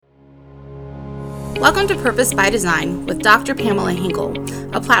Welcome to Purpose by Design with Dr. Pamela Hinkle,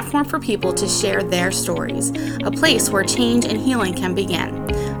 a platform for people to share their stories, a place where change and healing can begin.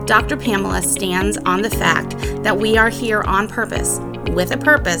 Dr. Pamela stands on the fact that we are here on purpose, with a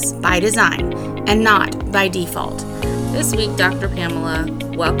purpose by design, and not by default. This week, Dr. Pamela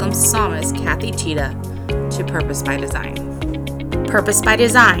welcomes psalmist Kathy Tschida to Purpose by Design. Purpose by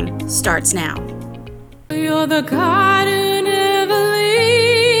Design starts now. You're the God who never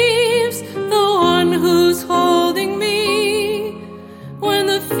leaves, the one who's holding me. When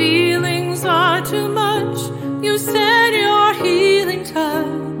the feelings are too much, you send your healing touch.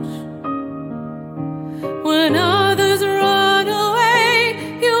 When others run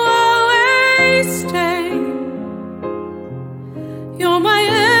away, you always stay. You're my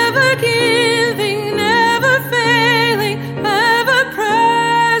ever-giving, never-failing,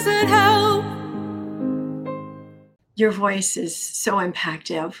 ever-present help. Your voice is so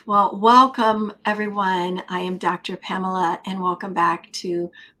impactful. Well, welcome everyone. I am Dr. Pamela and welcome back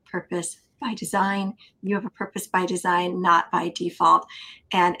to Purpose by Design. You have a purpose by design, not by default.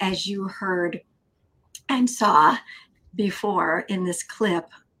 And as you heard and saw before in this clip,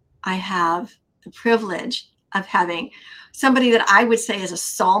 I have the privilege of having somebody that I would say is a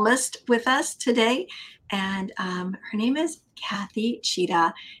psalmist with us today. And her name is Kathy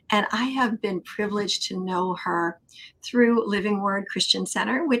Tschida, and I have been privileged to know her through Living Word Christian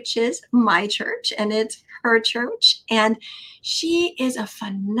Center, which is my church, and it's her church. And she is a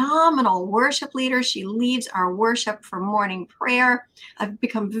phenomenal worship leader. She leads our worship for morning prayer. I've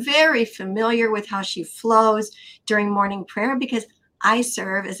become very familiar with how she flows during morning prayer because I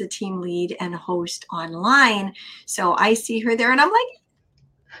serve as a team lead and host online. So I see her there, and I'm like,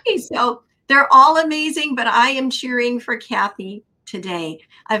 hey, so they're all amazing, but I am cheering for Kathy today.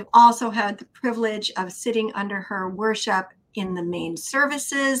 I've also had the privilege of sitting under her worship in the main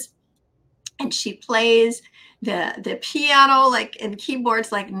services, and she plays the piano and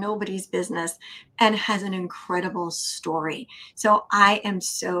keyboards like nobody's business and has an incredible story. So I am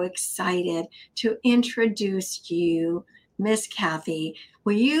so excited to introduce you, Miss Kathy.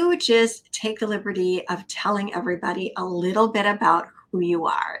 Will you just take the liberty of telling everybody a little bit about who you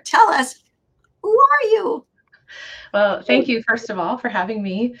are? Tell us, who are you? Well, thank you, first of all, for having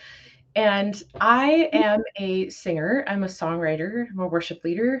me. And I am a singer. I'm a songwriter. I'm a worship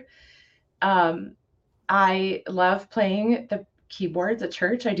leader. I love playing the keyboards at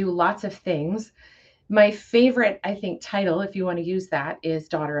church. I do lots of things. My favorite, I think, title, if you want to use that, is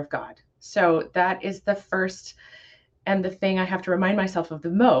Daughter of God. So that is the first and the thing I have to remind myself of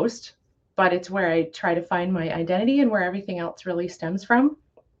the most, but it's where I try to find my identity and where everything else really stems from.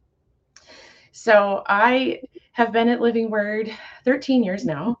 So I have been at Living Word 13 years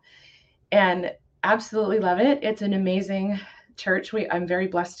now and absolutely love it. It's an amazing church. I'm very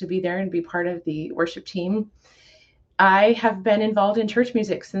blessed to be there and be part of the worship team. I have been involved in church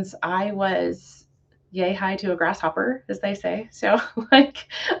music since I was yay high to a grasshopper, as they say. So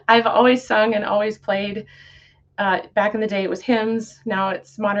I've always sung and always played. Back in the day, it was hymns. Now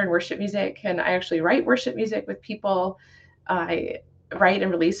it's modern worship music. And I actually write worship music with people. I write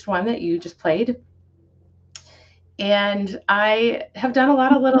and released one that you just played. And I have done a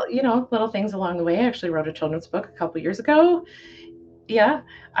lot of little things along the way. I actually wrote a children's book a couple years ago. Yeah,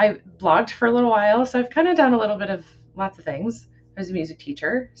 I blogged for a little while. So I've kind of done a little bit of lots of things as a music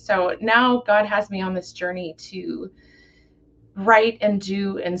teacher. So now God has me on this journey to write and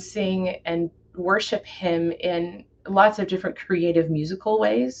do and sing and worship him in lots of different creative musical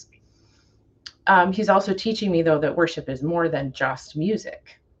ways. He's also teaching me, though, that worship is more than just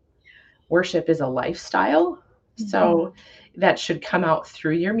music. Worship is a lifestyle. So that should come out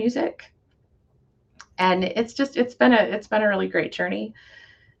through your music. And it's been a really great journey.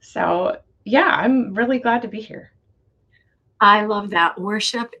 So yeah, I'm really glad to be here. I love that.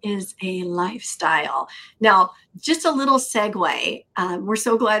 Worship is a lifestyle. Now, just a little segue. We're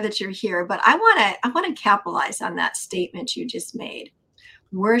so glad that you're here, but I want to capitalize on that statement you just made.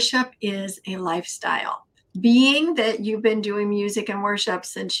 Worship is a lifestyle. Being that you've been doing music and worship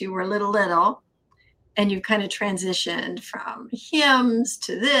since you were little, and you've kind of transitioned from hymns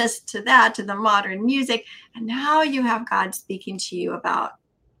to this, to that, to the modern music, and now you have God speaking to you about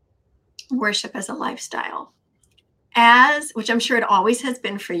worship as a lifestyle. Which I'm sure it always has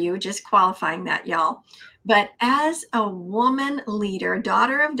been for you, just qualifying that, y'all. But as a woman leader,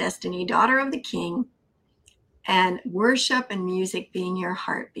 daughter of destiny, daughter of the King, and worship and music being your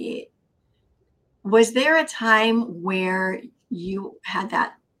heartbeat, was there a time where you had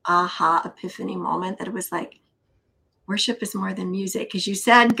that aha epiphany moment that it was like, worship is more than music? Because you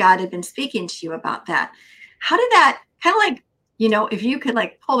said God had been speaking to you about that. How did that kind of like if you could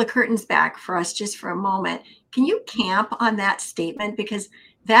like pull the curtains back for us just for a moment, can you camp on that statement? Because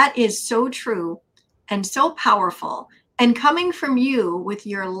that is so true and so powerful. And coming from you with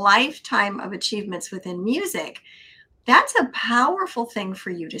your lifetime of achievements within music, that's a powerful thing for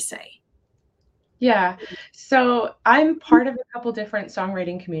you to say. Yeah. So I'm part of a couple different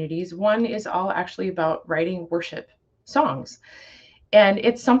songwriting communities. One is all actually about writing worship songs. And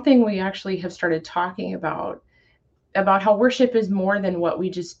it's something we actually have started talking about how worship is more than what we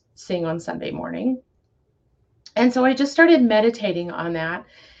just sing on Sunday morning. And so I just started meditating on that.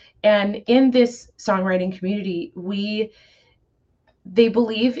 And in this songwriting community, they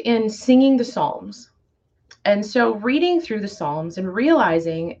believe in singing the Psalms. And so reading through the Psalms and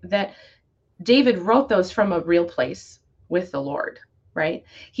realizing that David wrote those from a real place with the Lord, right?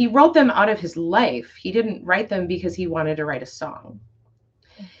 He wrote them out of his life. He didn't write them because he wanted to write a song.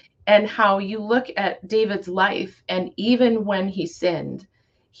 And how you look at David's life, and even when he sinned,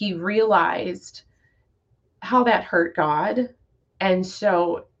 he realized how that hurt God. And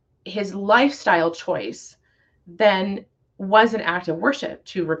so his lifestyle choice then was an act of worship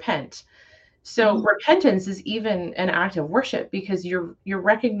to repent. So repentance is even an act of worship because you're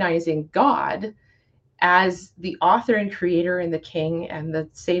recognizing God as the author and creator and the king and the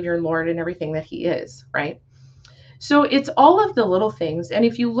savior and Lord and everything that he is, right? So it's all of the little things. And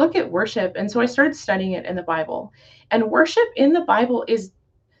if you look at worship, and so I started studying it in the Bible, and worship in the Bible is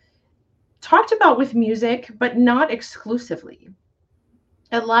talked about with music, but not exclusively.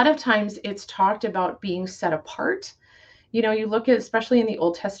 A lot of times it's talked about being set apart. You look at, especially in the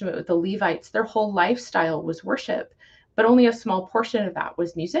Old Testament with the Levites, their whole lifestyle was worship, but only a small portion of that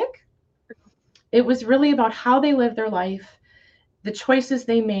was music. It was really about how they lived their life, the choices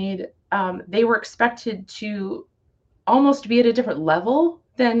they made. They were expected to almost be at a different level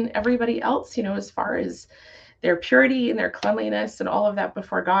than everybody else, as far as their purity and their cleanliness and all of that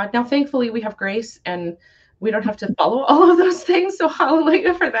before God. Now, thankfully, we have grace and we don't have to follow all of those things. So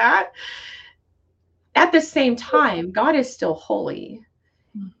hallelujah for that. At the same time, God is still holy.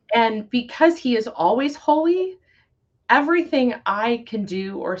 And because he is always holy, everything I can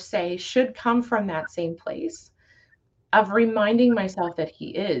do or say should come from that same place of reminding myself that he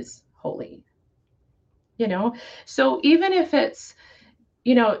is holy. So even if it's,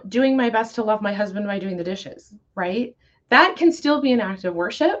 doing my best to love my husband by doing the dishes, right? That can still be an act of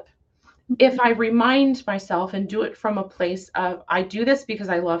worship if I remind myself and do it from a place of, I do this because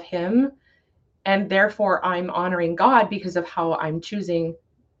I love him, and therefore I'm honoring God because of how I'm choosing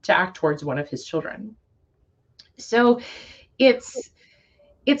to act towards one of his children. So it's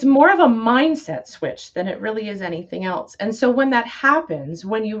more of a mindset switch than it really is anything else. And so when that happens,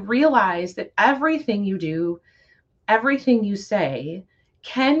 when you realize that everything you do, everything you say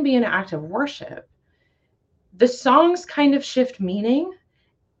can be an act of worship, the songs kind of shift meaning.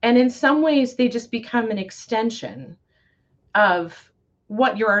 And in some ways, they just become an extension of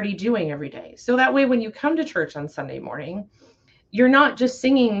what you're already doing every day. So that way, when you come to church on Sunday morning, you're not just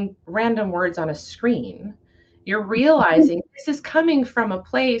singing random words on a screen. You're realizing this is coming from a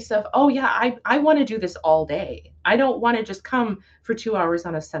place of, oh yeah, I want to do this all day. I don't want to just come for 2 hours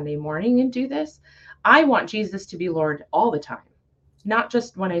on a Sunday morning and do this. I want Jesus to be Lord all the time, not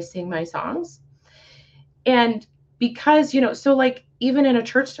just when I sing my songs. And because, so like even in a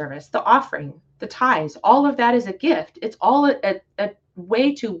church service, the offering, the tithes, all of that is a gift. It's all a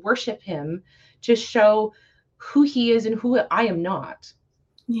way to worship him, to show who he is and who I am not.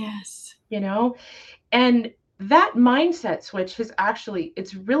 Yes. And that mindset switch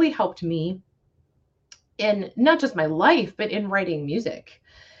it's really helped me in not just my life, but in writing music,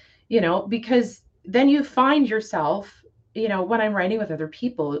 because then you find yourself, when I'm writing with other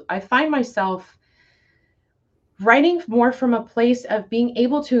people, I find myself writing more from a place of being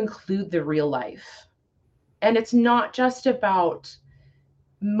able to include the real life. And it's not just about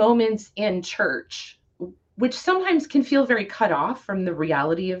moments in church, which sometimes can feel very cut off from the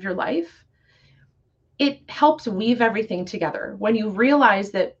reality of your life. It helps weave everything together when you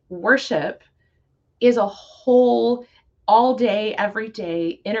realize that worship is a whole, all day, every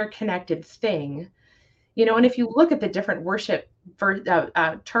day, interconnected thing. And if you look at the different worship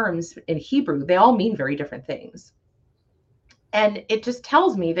terms in Hebrew, they all mean very different things. And it just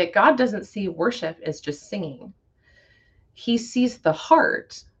tells me that God doesn't see worship as just singing. He sees the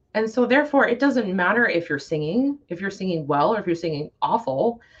heart. And so therefore, it doesn't matter if you're singing well, or if you're singing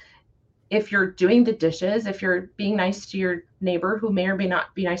awful, if you're doing the dishes, if you're being nice to your neighbor who may or may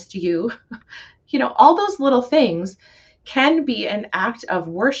not be nice to you, all those little things can be an act of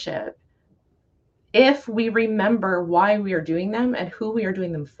worship if we remember why we are doing them and who we are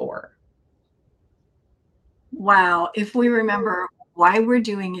doing them for. Wow. If we remember why we're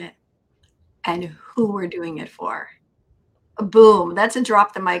doing it and who we're doing it for. Boom. That's a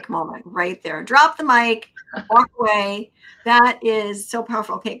drop the mic moment right there. Drop the mic, walk away. That is so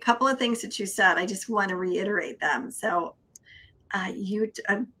powerful. Okay, a couple of things that you said. I just want to reiterate them. So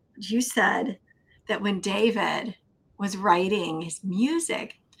you said that when David was writing his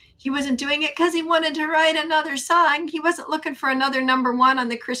music, he wasn't doing it because he wanted to write another song. He wasn't looking for another number one on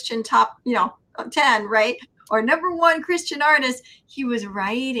the Christian top, 10, right? Or number one Christian artist. He was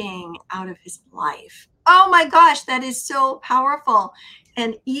writing out of his life. Oh my gosh, that is so powerful.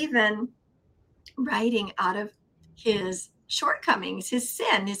 And even writing out of his shortcomings, his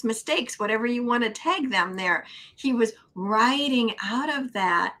sin, his mistakes, whatever you want to tag them there. He was writing out of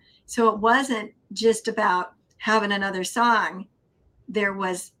that. So it wasn't just about having another song. There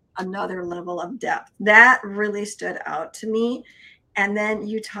was another level of depth. That really stood out to me. And then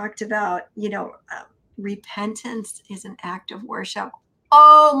you talked about, repentance is an act of worship.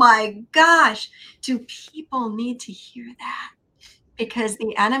 Oh my gosh. Do people need to hear that? Because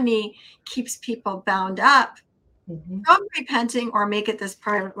the enemy keeps people bound up from repenting, or make it this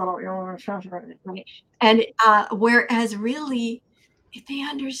private little, right? And whereas really, if they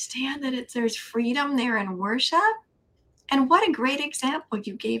understand that there's freedom there in worship, and what a great example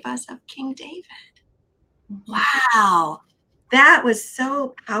you gave us of King David. Wow, that was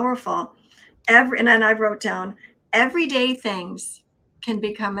so powerful. And then I wrote down, everyday things can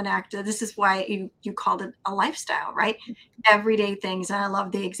become an act of, this is why you called it a lifestyle, right? Everyday things. And I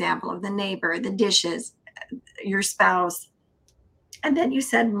love the example of the neighbor, the dishes, your spouse. And then you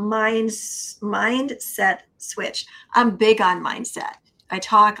said mindset switch. I'm big on mindset. I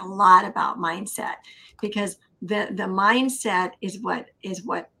talk a lot about mindset because the mindset is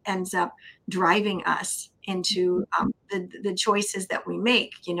what ends up driving us into the choices that we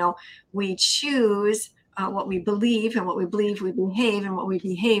make. We choose what we believe, and what we believe we behave, and what we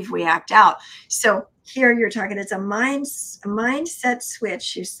behave we act out. So here you're talking, it's a mindset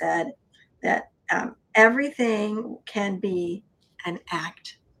switch. You said that everything can be an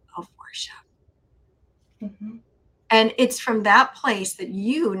act of worship. And it's from that place that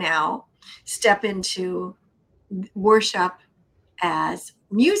you now step into worship as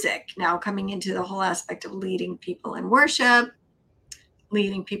music, now coming into the whole aspect of leading people in worship,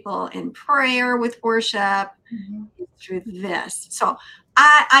 leading people in prayer with worship through this. So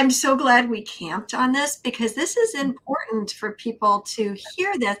I'm so glad we camped on this, because this is important for people to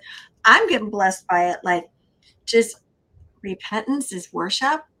hear this. I'm getting blessed by it. Like, just repentance is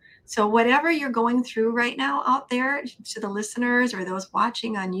worship. So whatever you're going through right now out there, to the listeners or those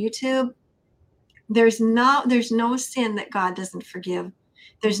watching on YouTube, there's no sin that God doesn't forgive.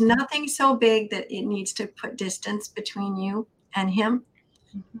 There's nothing so big that it needs to put distance between you and him.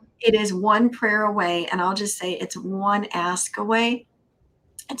 It is one prayer away, and I'll just say it's one ask away.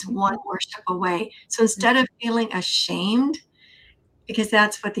 It's one worship away. So instead of feeling ashamed, because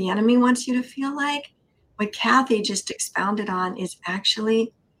that's what the enemy wants you to feel like, what Kathy just expounded on is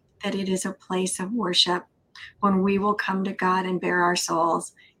actually that it is a place of worship when we will come to God and bare our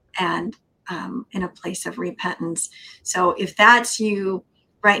souls, and in a place of repentance. So if that's you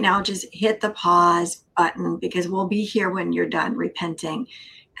right now, just hit the pause button, because we'll be here when you're done repenting.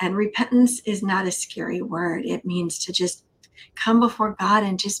 And repentance is not a scary word. It means to just come before God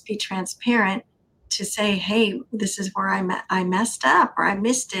and just be transparent, to say, hey, this is where I messed up, or I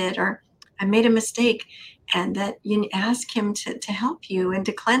missed it, or I made a mistake. And that you ask him to help you and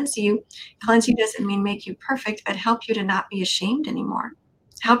to cleanse you. Cleanse you doesn't mean make you perfect, but help you to not be ashamed anymore.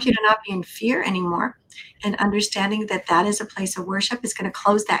 Help you to not be in fear anymore. And understanding that that is a place of worship is going to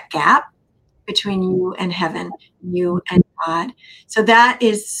close that gap between you and heaven, you and God. So that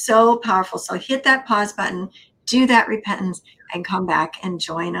is so powerful. So hit that pause button, do that repentance, and come back and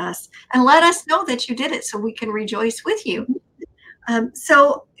join us. And let us know that you did it, so we can rejoice with you.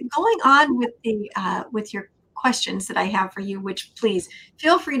 So going on with your questions that I have for you, which please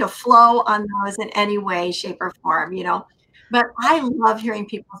feel free to flow on those in any way, shape, or form, But I love hearing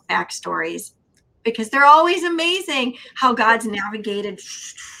people's backstories, because they're always amazing how God's navigated.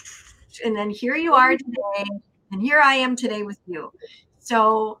 And then here you are today, and here I am today with you.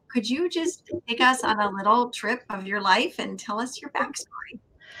 So could you just take us on a little trip of your life and tell us your backstory?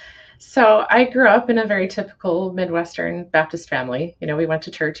 So I grew up in a very typical Midwestern Baptist family. We went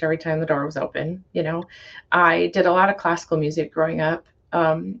to church every time the door was open. I did a lot of classical music growing up.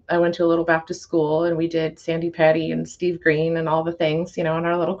 I went to a little Baptist school, and we did Sandy Patty and Steve Green and all the things, in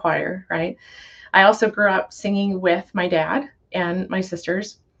our little choir, right? I also grew up singing with my dad and my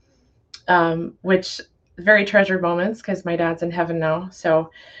sisters, which very treasured moments, because my dad's in heaven now.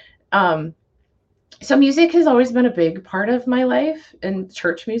 So So music has always been a big part of my life, and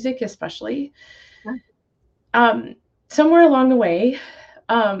church music especially. Sure. Somewhere along the way,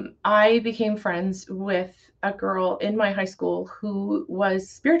 I became friends with a girl in my high school who was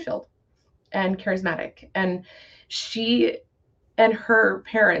spirit-filled and charismatic, and she and her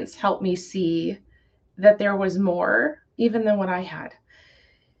parents helped me see that there was more even than what I had.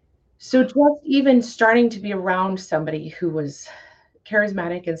 So just even starting to be around somebody who was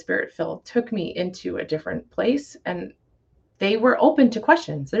charismatic and spirit-filled took me into a different place, and they were open to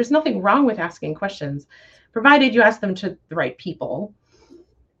questions. There's nothing wrong with asking questions, provided you ask them to the right people,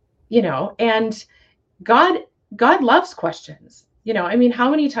 and God God loves questions. I mean, how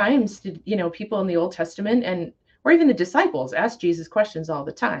many times did, people in the Old Testament and or even the disciples ask Jesus questions all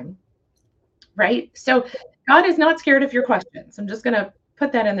the time, right? So God is not scared of your questions. I'm just going to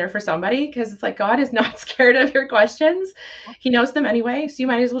put that in there for somebody because it's like God is not scared of your questions. He knows them anyway, so you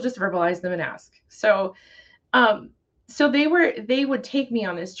might as well just verbalize them and ask. Um so they would take me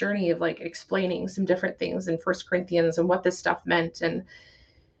on this journey of like explaining some different things in First Corinthians and what this stuff meant, and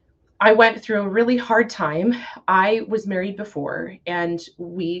I went through a really hard time. I was married before and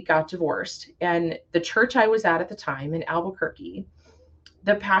we got divorced. And the church I was at the time in Albuquerque,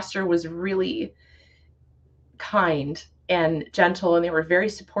 the pastor was really kind and gentle, and they were very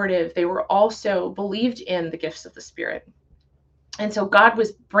supportive. They were also believed in the gifts of the Spirit. And so God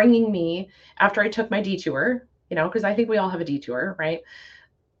was bringing me after I took my detour, because I think we all have a detour, right?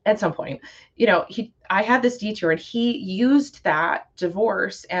 At some point, I had this detour, and he used that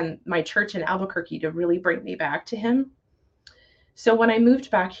divorce and my church in Albuquerque to really bring me back to him. So when I moved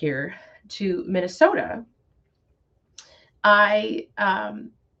back here to Minnesota, I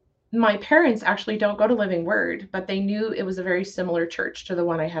my parents actually don't go to Living Word, but they knew it was a very similar church to the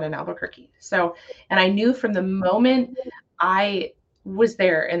one I had in Albuquerque. So, and I knew from the moment I was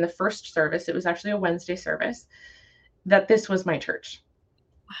there in the first service, it was actually a Wednesday service, that this was my church.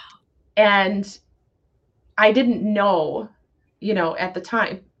 And I didn't know, at the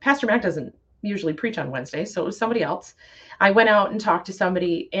time, Pastor Mac doesn't usually preach on Wednesdays, so it was somebody else. I went out and talked to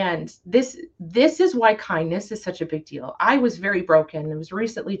somebody, and this is why kindness is such a big deal. I was very broken. I was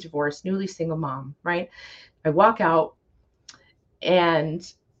recently divorced, newly single mom, right? I walk out,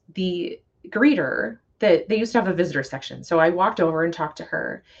 and the greeter, that they used to have a visitor section. So I walked over and talked to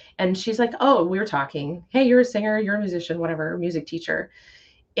her, and she's like, "Oh, we were talking. Hey, you're a singer, you're a musician, whatever, music teacher."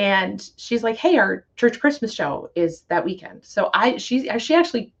 And she's like, "Hey, our church Christmas show is that weekend." So she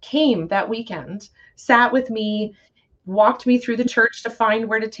actually came that weekend, sat with me, walked me through the church to find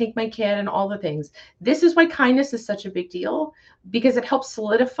where to take my kid and all the things. This is why kindness is such a big deal, because it helps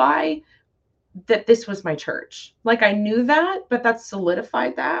solidify that this was my church. Like, I knew that, but that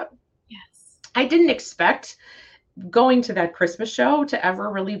solidified that. Yes. I didn't expect going to that Christmas show to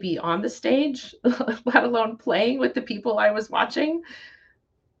ever really be on the stage, let alone playing with the people I was watching.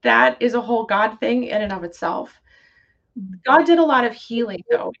 That is a whole God thing in and of itself. God did a lot of healing,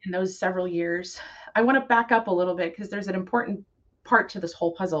 though, in those several years. I want to back up a little bit because there's an important part to this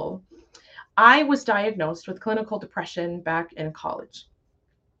whole puzzle. I was diagnosed with clinical depression back in college.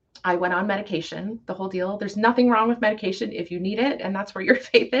 I went on medication, the whole deal. There's nothing wrong with medication if you need it, and that's where your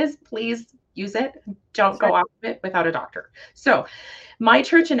faith is. Please use it. Don't go off of it without a doctor. So, my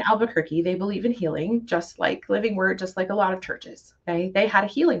church in Albuquerque, they believe in healing, just like Living Word, just like a lot of churches. Okay? They had a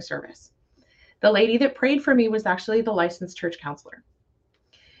healing service. The lady that prayed for me was actually the licensed church counselor.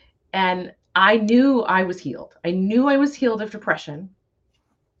 And I knew I was healed. I knew I was healed of depression.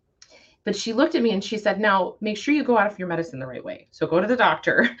 But she looked at me and she said, "Now, make sure you go out of your medicine the right way. So go to the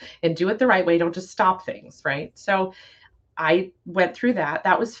doctor and do it the right way. Don't just stop things," right? So I went through that.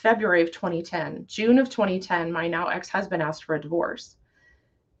 That was February of 2010. June of 2010, my now ex-husband asked for a divorce.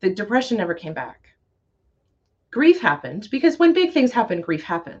 The depression never came back. Grief happened, because when big things happen, grief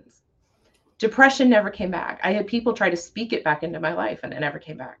happens. Depression never came back. I had people try to speak it back into my life, and it never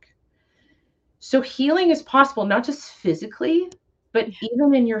came back. So healing is possible, not just physically, but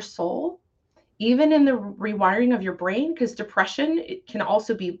even in your soul, even in the rewiring of your brain, because depression, it can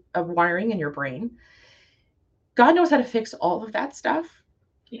also be a wiring in your brain. God knows how to fix all of that stuff.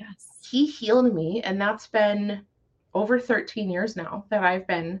 Yes. He healed me, and that's been over 13 years now that I've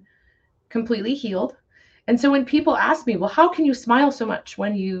been completely healed. And so when people ask me, "Well, how can you smile so much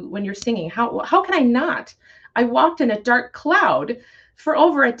when you're singing? How can I not? I walked in a dark cloud for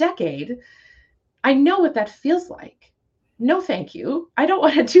over a decade. I know what that feels like. No, thank you. I don't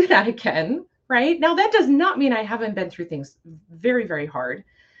want to do that again." Right? Now, that does not mean I haven't been through things very, very hard.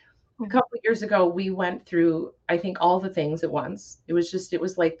 A couple of years ago, we went through, I think, all the things at once. It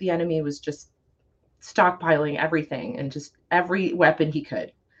was like the enemy was just stockpiling everything and just every weapon he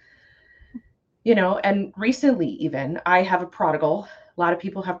could. And recently even I have a prodigal. A lot of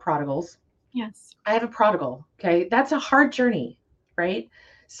people have prodigals. Yes. I have a prodigal. Okay. That's a hard journey, right?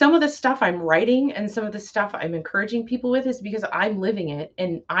 Some of the stuff I'm writing and some of the stuff I'm encouraging people with is because I'm living it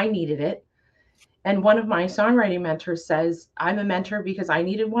and I needed it. And one of my songwriting mentors says, I'm a mentor because I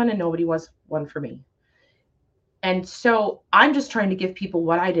needed one and nobody was one for me. And so I'm just trying to give people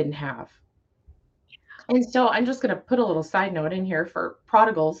what I didn't have. And so I'm just going to put a little side note in here for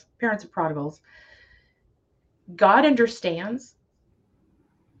prodigals, parents of prodigals. God understands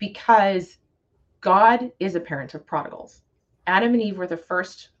because God is a parent of prodigals. Adam and Eve were the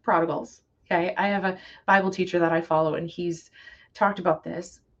first prodigals. Okay. I have a Bible teacher that I follow, and he's talked about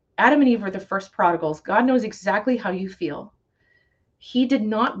this. Adam and Eve were the first prodigals. God knows exactly how you feel. He did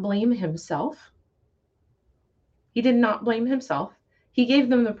not blame himself. He did not blame himself. He gave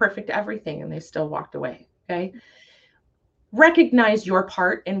them the perfect everything, and they still walked away. Okay. Recognize your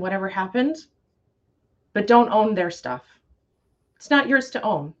part in whatever happened, but don't own their stuff. It's not yours to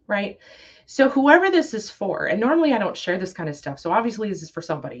own, right? So whoever this is for, and normally I don't share this kind of stuff, so obviously this is for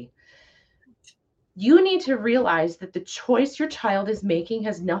somebody. You need to realize that the choice your child is making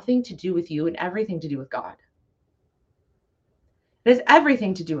has nothing to do with you and everything to do with God. It has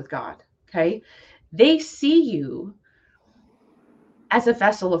everything to do with God, okay? They see you as a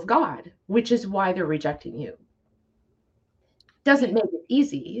vessel of God, which is why they're rejecting you. Doesn't make it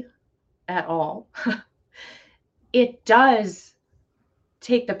easy at all. It does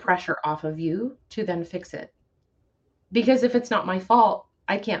take the pressure off of you to then fix it. Because if it's not my fault,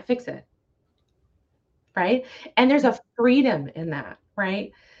 I can't fix it. Right? And there's a freedom in that,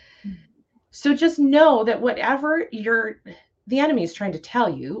 right? So just know that whatever the enemy is trying to tell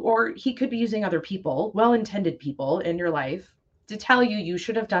you, or he could be using other people, well-intended people in your life to tell you you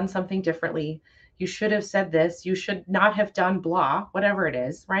should have done something differently. You should have said this. You should not have done blah, whatever it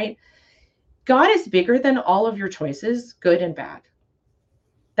is, right? God is bigger than all of your choices, good and bad.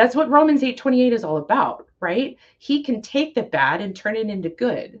 That's what Romans 8:28 is all about, right? He can take the bad and turn it into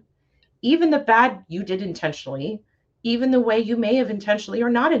good. Even the bad you did intentionally, even the way you may have intentionally or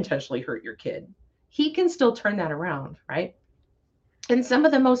not intentionally hurt your kid, he can still turn that around, right? And some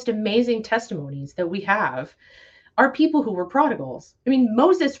of the most amazing testimonies that we have are people who were prodigals. I mean,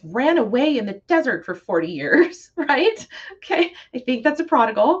 Moses ran away in the desert for 40 years, right? Okay, I think that's a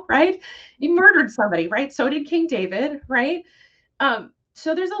prodigal, right? He murdered somebody, right? So did King David, right?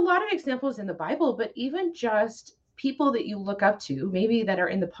 So there's a lot of examples in the Bible, but even just people that you look up to, maybe that are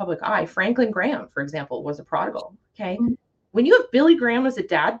in the public eye. Franklin Graham, for example, was a prodigal. Okay. Mhm. When you have Billy Graham as a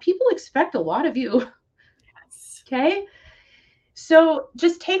dad, people expect a lot of you. Yes. Okay. So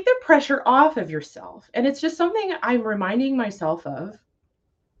just take the pressure off of yourself. And it's just something I'm reminding myself of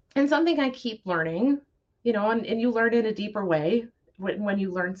and something I keep learning, and you learn in a deeper way when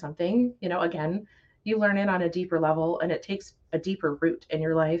you learn something, again, you learn it on a deeper level and it takes a deeper root in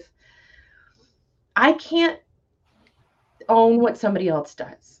your life. I can't own what somebody else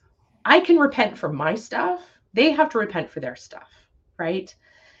does. I can repent for my stuff. They have to repent for their stuff, right?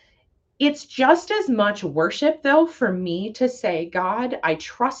 It's just as much worship, though, for me to say, God, I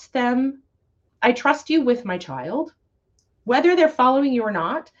trust them. I trust you with my child, whether they're following you or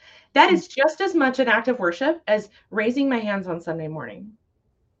not. That is just as much an act of worship as raising my hands on Sunday morning.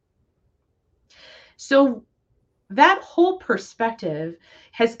 So that whole perspective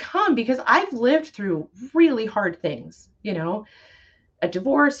has come because I've lived through really hard things, a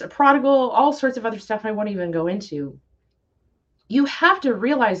divorce, a prodigal, all sorts of other stuff I won't even go into. You have to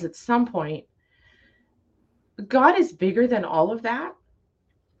realize at some point, God is bigger than all of that.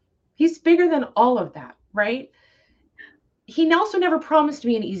 He's bigger than all of that, right? He also never promised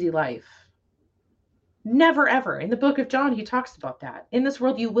me an easy life. Never, ever. In the book of John, he talks about that. In this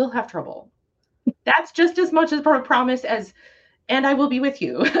world, you will have trouble. That's just as much as a promise as, and I will be with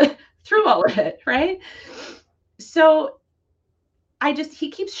you through all of it, right? So he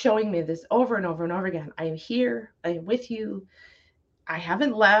keeps showing me this over and over and over again. I am here. I am with you. I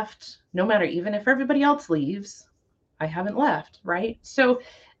haven't left, no matter, even if everybody else leaves, I haven't left, right? So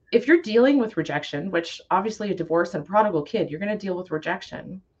if you're dealing with rejection, which obviously a divorce and a prodigal kid, you're going to deal with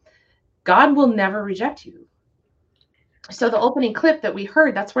rejection. God will never reject you. So the opening clip that we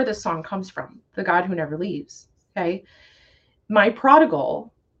heard, that's where this song comes from, the God who never leaves, okay? My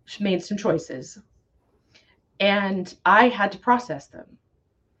prodigal made some choices and I had to process them.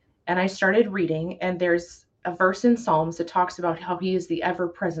 And I started reading, and there's a verse in Psalms that talks about how he is the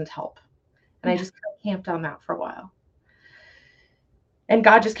ever-present help. And I just kind of camped on that for a while. And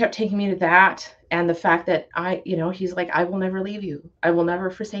God just kept taking me to that. And the fact that he's like, I will never leave you. I will never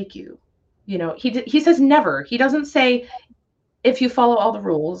forsake you. He says never. He doesn't say, if you follow all the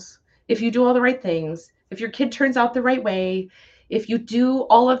rules, if you do all the right things, if your kid turns out the right way, if you do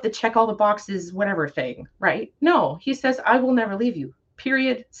all of the check all the boxes, whatever thing, right? No, he says, I will never leave you.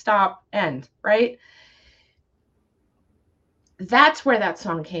 Period, stop, end, right? That's where that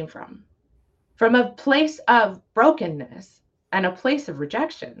song came from a place of brokenness and a place of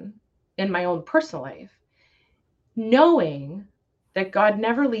rejection in my own personal life, knowing that God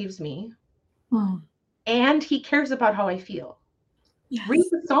never leaves me and he cares about how I feel. Yes. Read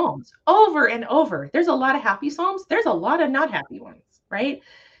the Psalms over and over. There's a lot of happy Psalms. There's a lot of not happy ones, right?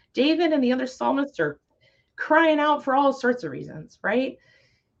 David and the other psalmists are crying out for all sorts of reasons, right?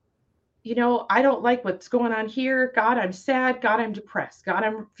 You know, I don't like what's going on here. God, I'm sad. God, I'm depressed. God,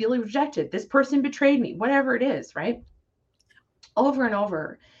 I'm feeling rejected. This person betrayed me, whatever it is, right? Over and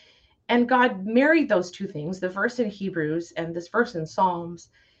over. And God married those two things, the verse in Hebrews and this verse in Psalms,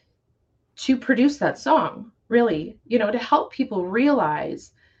 to produce that song, really, you know, to help people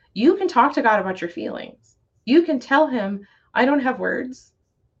realize you can talk to God about your feelings. You can tell him, I don't have words.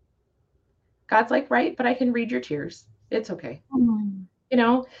 God's like, right, but I can read your tears. It's okay. You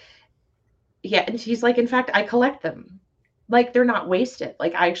know? Yeah. And he's like, in fact, I collect them. Like they're not wasted.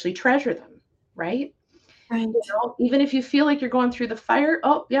 Like I actually treasure them. Right. Right. You know, even if you feel like you're going through the fire,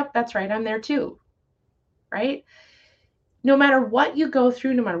 oh, yep, that's right. I'm there too. Right. No matter what you go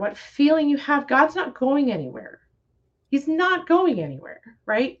through, no matter what feeling you have, God's not going anywhere. He's not going anywhere.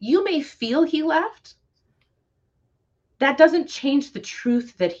 Right. You may feel he left. That doesn't change the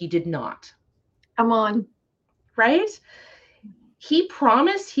truth that he did not. Come on. Right. He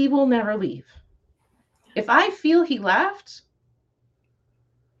promised he will never leave. If I feel he left,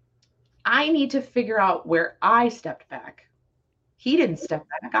 I need to figure out where I stepped back. He didn't step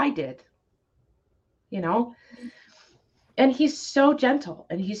back, I did. You know? And he's so gentle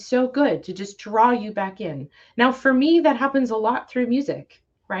and he's so good to just draw you back in. Now, for me, that happens a lot through music,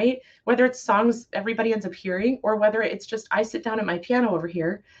 right? Whether it's songs everybody ends up hearing or whether it's just I sit down at my piano over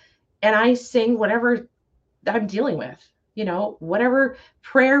here and I sing whatever I'm dealing with, you know, whatever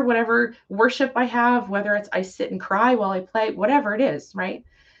prayer, whatever worship I have, whether it's I sit and cry while I play, whatever it is, right?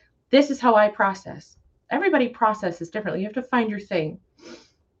 This is how I process. Everybody processes differently. You have to find your thing.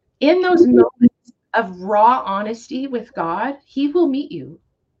 In those moments of raw honesty with God, he will meet you.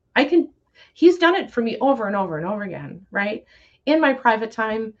 He's done it for me over and over and over again, right? In my private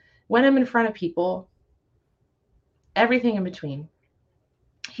time, when I'm in front of people, everything in between.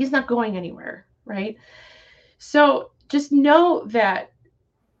 He's not going anywhere, right? So just know that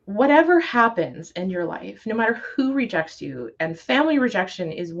whatever happens in your life, no matter who rejects you, and family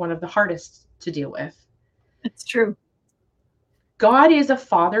rejection is one of the hardest to deal with. That's true. God is a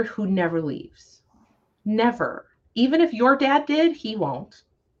father who never leaves. Never. Even if your dad did, he won't.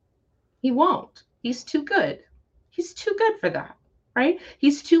 He won't. He's too good. He's too good for that, right?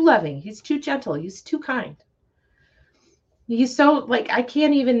 He's too loving. He's too gentle. He's too kind. He's so, like, I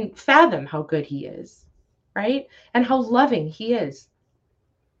can't even fathom how good he is, right? And how loving he is.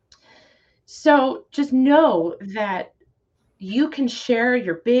 So just know that you can share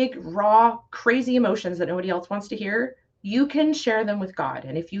your big, raw, crazy emotions that nobody else wants to hear. You can share them with God.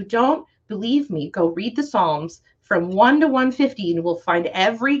 And if you don't, believe me, go read the Psalms from 1 to 150 and we'll find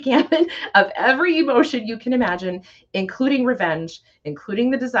every gamut of every emotion you can imagine, including revenge, including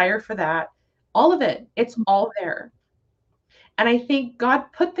the desire for that, all of it. It's all there. And I think God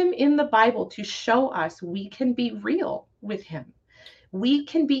put them in the Bible to show us we can be real with him. We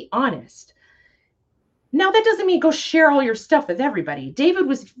can be honest. Now, that doesn't mean go share all your stuff with everybody. David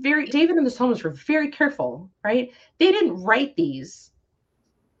and the psalmists were very careful, right? They didn't write these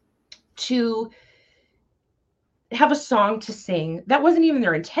to have a song to sing. That wasn't even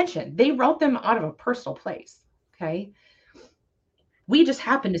their intention. They wrote them out of a personal place, okay? We just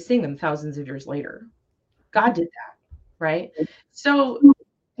happened to sing them thousands of years later. God did that, right? So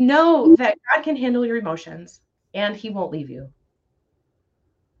know that God can handle your emotions and he won't leave you.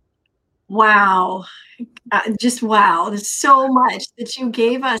 Wow. Just wow. There's so much that you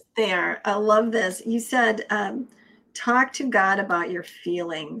gave us there. I love this. You said, talk to God about your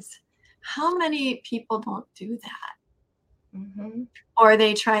feelings. How many people don't do that? Mm-hmm. Or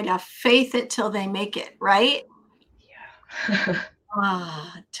they try to faith it till they make it, right? Yeah.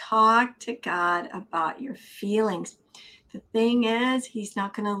 Talk to God about your feelings. The thing is, he's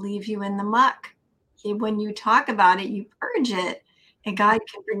not going to leave you in the muck. When you talk about it, you purge it, and God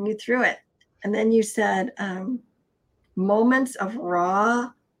can bring you through it. And then you said, moments of raw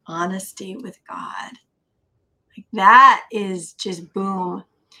honesty with God. Like that is just boom.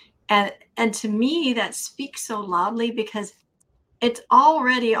 And to me, that speaks so loudly because it's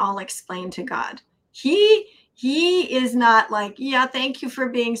already all explained to God. He He is not like, yeah, thank you for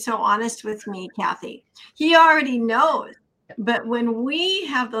being so honest with me, Kathy. He already knows. But when we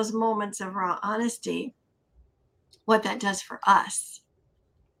have those moments of raw honesty, what that does for us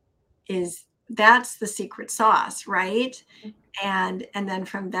is that's the secret sauce, right? And then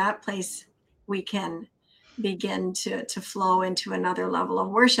from that place, we can begin to flow into another level of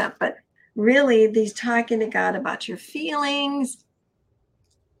worship. But really, these talking to God about your feelings,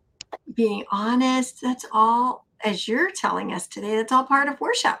 being honest, that's all, as you're telling us today, that's all part of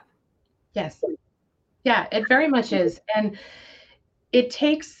worship. Yes. Yeah, it very much is. And it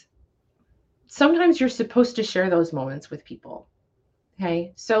takes, sometimes you're supposed to share those moments with people.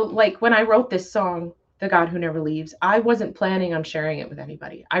 Okay. So, like when I wrote this song, The God Who Never Leaves, I wasn't planning on sharing it with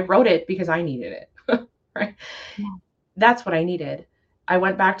anybody. I wrote it because I needed it. Right. Yeah. That's what I needed. I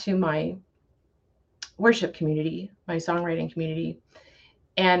went back to my worship community, my songwriting community,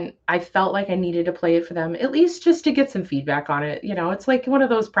 and I felt like I needed to play it for them, at least just to get some feedback on it. You know, it's like one of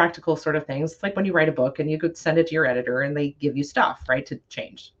those practical sort of things. It's like when you write a book and you could send it to your editor and they give you stuff, right, to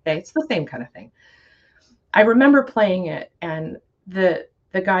change. Okay. It's the same kind of thing. I remember playing it, and the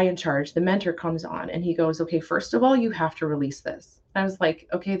guy in charge, the mentor, comes on and he goes, "Okay, first of all, you have to release this." I was like,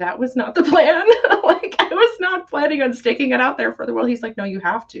 "Okay, that was not the plan." Like, I was not planning on sticking it out there for the world. He's like, "No, you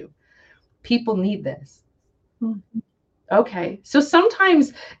have to. People need this." Mm-hmm. Okay. So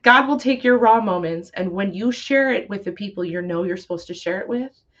sometimes God will take your raw moments, and when you share it with the people you're supposed to share it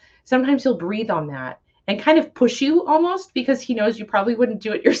with, sometimes he'll breathe on that and kind of push you almost, because he knows you probably wouldn't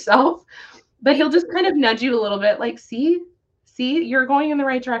do it yourself, but he'll just kind of nudge you a little bit, like, see, you're going in the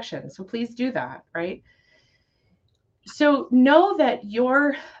right direction. So please do that, right? So know that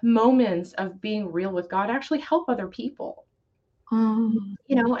your moments of being real with God actually help other people. Mm-hmm.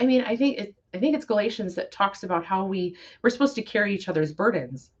 You know, I mean, I think it's Galatians that talks about how we're supposed to carry each other's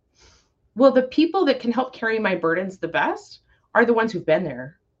burdens. Well, the people that can help carry my burdens the best are the ones who've been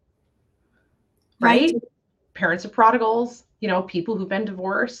there, Right. right? Parents of prodigals, you know, people who've been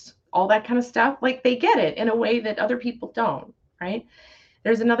divorced, all that kind of stuff. Like, they get it in a way that other people don't, right?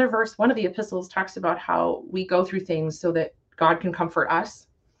 There's another verse, one of the epistles talks about how we go through things so that God can comfort us,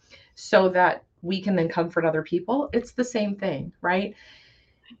 so that we can then comfort other people. It's the same thing, right?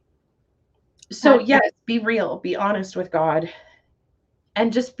 So, yes, be real, be honest with God,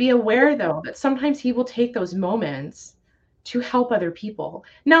 and just be aware, though, that sometimes He will take those moments to help other people.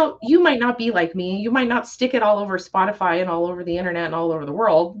 Now, you might not be like me. You might not stick it all over Spotify and all over the internet and all over the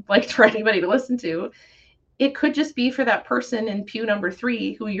world, like, for anybody to listen to. It could just be for that person in pew number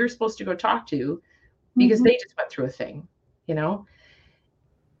 3 who you're supposed to go talk to because Mm-hmm. they just went through a thing, you know?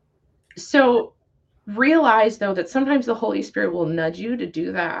 So realize, though, that sometimes the Holy Spirit will nudge you to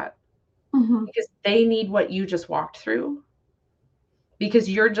do that Mm-hmm. because they need what you just walked through, because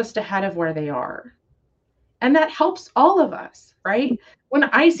you're just ahead of where they are. And that helps all of us, right? When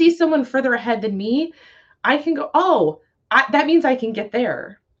I see someone further ahead than me, I can go, oh, that means I can get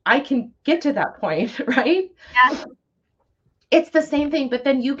there. I can get to that point, right? Yeah. It's the same thing, but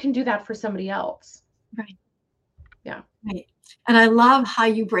then you can do that for somebody else. Right. Yeah. Right. And I love how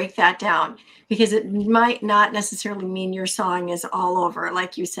you break that down, because it might not necessarily mean your song is all over,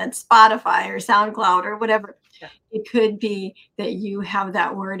 like you said, Spotify or SoundCloud or whatever. Yeah. It could be that you have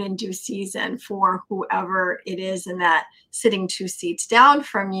that word in due season for whoever it is in that sitting 2 seats down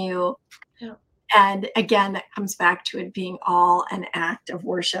from you. Yeah. And again, that comes back to it being all an act of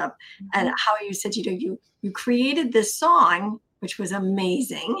worship. Mm-hmm. And how you said, you created this song, which was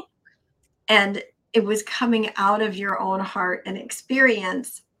amazing. And it was coming out of your own heart and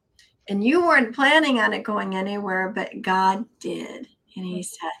experience. And you weren't planning on it going anywhere, but God did. And He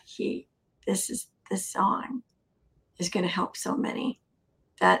said, this song is going to help so many.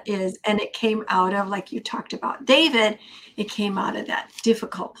 That is, and it came out of, like you talked about David, it came out of that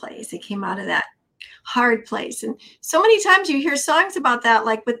difficult place. It came out of that hard place. And so many times you hear songs about that,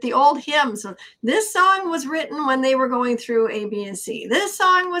 like with the old hymns. This song was written when they were going through A, B, and C. This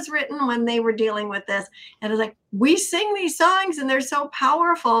song was written when they were dealing with this. And it's like, we sing these songs and they're so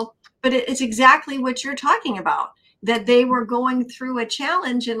powerful, but it's exactly what you're talking about, that they were going through a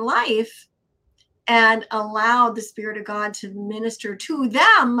challenge in life and allowed the Spirit of God to minister to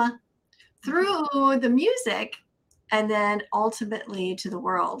them through the music, and then ultimately to the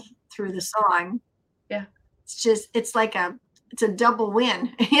world through the song. Yeah. It's a double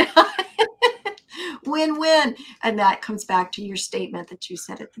win, you know? Win-win. And that comes back to your statement that you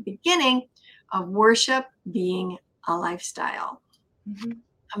said at the beginning of worship being a lifestyle. Mm-hmm.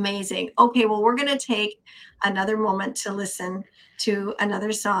 Amazing. Okay, well, we're going to take another moment to listen to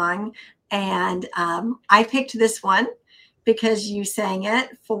another song. And I picked this one because you sang it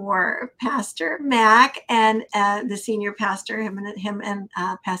for Pastor Mac and the senior pastor, him and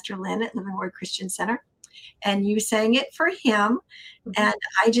Pastor Lynn at Living Word Christian Center. And you sang it for him. And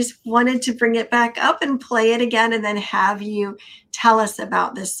I just wanted to bring it back up and play it again, and then have you tell us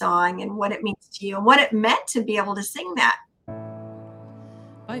about this song and what it means to you and what it meant to be able to sing that.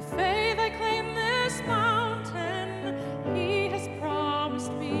 By faith I claim this mountain he has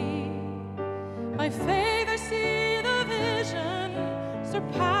promised me. By faith I see the vision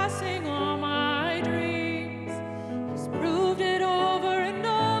surpassing all my dreams. He's proved it over and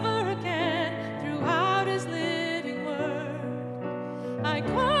over again throughout his living word. I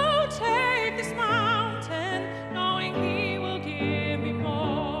go take this mountain knowing he will give me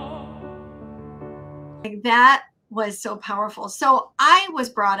more. That was so powerful. So I was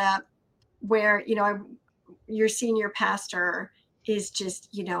brought up where, your senior pastor is just,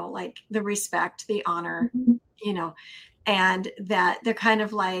 like the respect, the honor, and that they're kind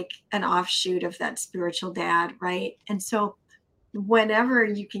of like an offshoot of that spiritual dad, right? And so whenever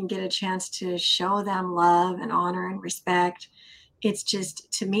you can get a chance to show them love and honor and respect, it's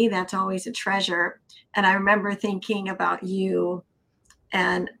just, to me, that's always a treasure. And I remember thinking about you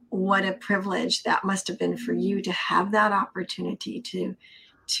and what a privilege that must have been for you to have that opportunity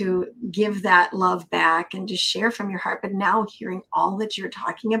to give that love back and to share from your heart. But now hearing all that you're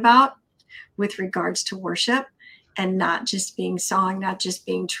talking about with regards to worship, and not just being song, not just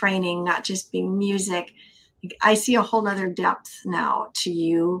being training, not just being music, I see a whole nother depth now to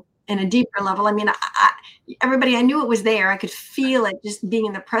you in a deeper level. I mean, everybody, I knew it was there. I could feel it just being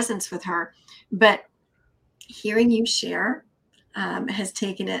in the presence with her. But hearing you share has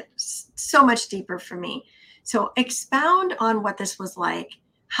taken it so much deeper for me. So expound on what this was like.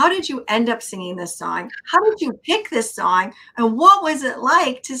 How did you end up singing this song? How did you pick this song? And what was it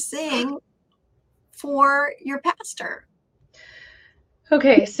like to sing for your pastor?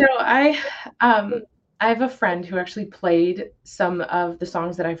 Okay, so I have a friend who actually played some of the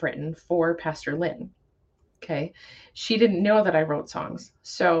songs that I've written for Pastor Lynn. Okay, she didn't know that I wrote songs,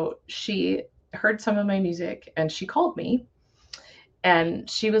 so she heard some of my music and she called me and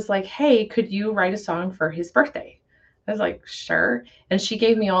she was like, "Hey, could you write a song for his birthday?" I was like, "Sure." And she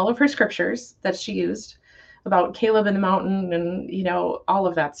gave me all of her scriptures that she used about Caleb in the mountain and, all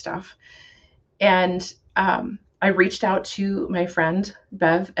of that stuff. And I reached out to my friend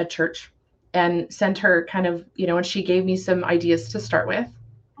Bev at church and sent her kind of, and she gave me some ideas to start with.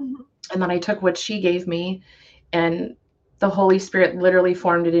 Mhm. And then I took what she gave me, and the Holy Spirit literally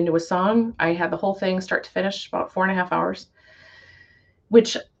formed it into a song. I had the whole thing start to finish, about 4.5 hours,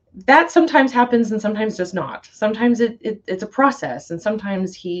 which that sometimes happens and sometimes does not. Sometimes it's a process, and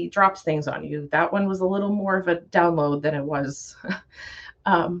sometimes he drops things on you. That one was a little more of a download than it was.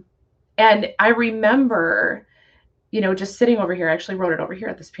 And I remember, just sitting over here, I actually wrote it over here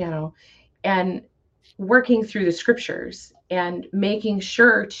at this piano, and working through the scriptures and making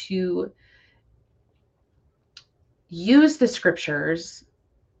sure to use the scriptures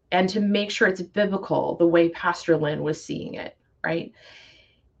and to make sure it's biblical the way Pastor Lynn was seeing it, right?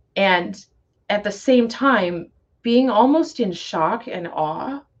 And at the same time, being almost in shock and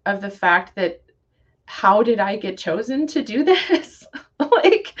awe of the fact that, how did I get chosen to do this?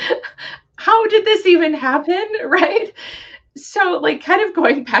 Like, how did this even happen, right? So, like, kind of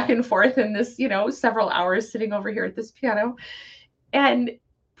going back and forth in this, several hours sitting over here at this piano and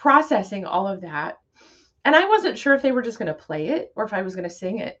processing all of that. And I wasn't sure if they were just going to play it or if I was going to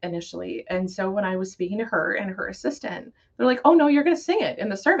sing it initially. And so when I was speaking to her and her assistant, they're like, "Oh, no, you're going to sing it in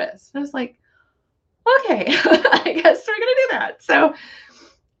the service." And I was like, "Okay, I guess we're going to do that." So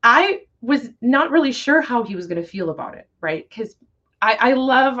I was not really sure how he was going to feel about it, right? Because I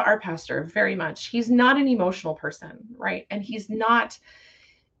love our pastor very much. He's not an emotional person, right? And he's not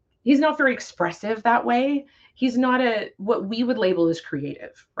very expressive that way. He's not what we would label as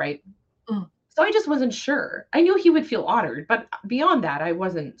creative, right? Mm. So I just wasn't sure. I knew he would feel honored, but beyond that, I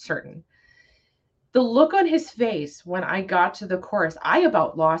wasn't certain. The look on his face when I got to the chorus, I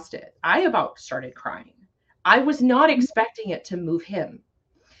about lost it. I about started crying. I was not expecting it to move him.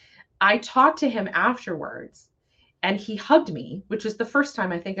 I talked to him afterwards and he hugged me, which was the first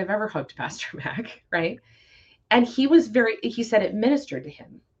time I think I've ever hugged Pastor Mac, right? And he said it ministered to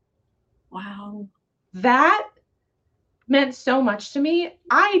him. Wow. That meant so much to me.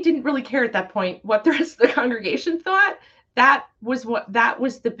 I didn't really care at that point what the rest of the congregation thought. That was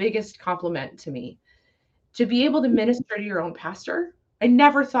the biggest compliment to me. To be able to minister to your own pastor. I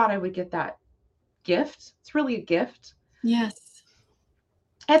never thought I would get that gift. It's really a gift. Yes.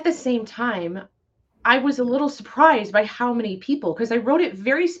 At the same time, I was a little surprised by how many people, because I wrote it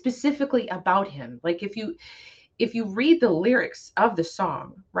very specifically about him. Like if if you read the lyrics of the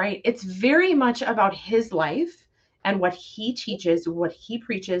song, right, it's very much about his life and what he teaches, what he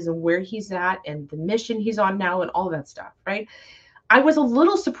preaches, and where he's at, and the mission he's on now, and all that stuff, right? I was a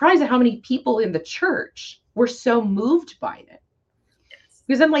little surprised at how many people in the church were so moved by it.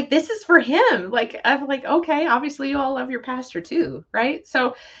 Because I'm like, this is for him. Like, I'm like, okay, obviously you all love your pastor too, right?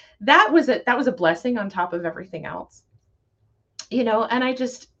 So that was a blessing on top of everything else, and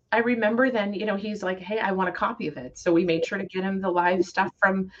I remember then, he's like, hey, I want a copy of it. So we made sure to get him the live stuff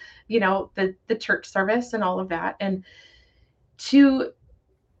from, the church service and all of that. And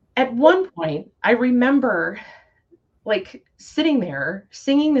at one point, I remember like sitting there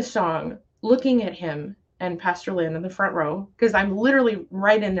singing the song, looking at him and Pastor Lynn in the front row, because I'm literally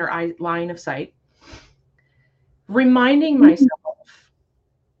right in their line of sight, reminding myself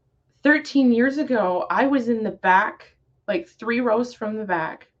 13 years ago, I was in the back, like 3 rows from the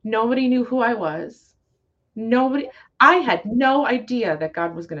back. Nobody knew who I was. I had no idea that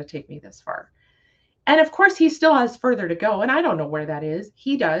God was going to take me this far. And of course, he still has further to go. And I don't know where that is.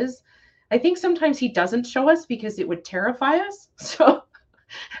 He does. I think sometimes he doesn't show us because it would terrify us. So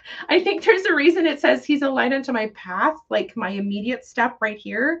I think there's a reason it says he's a light unto my path, like my immediate step right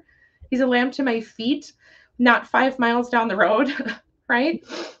here. He's a lamp to my feet, not 5 miles down the road, right?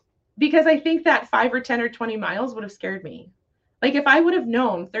 Because I think that 5 or 10 or 20 miles would have scared me. Like if I would have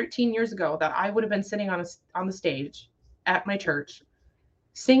known 13 years ago that I would have been sitting on the stage at my church,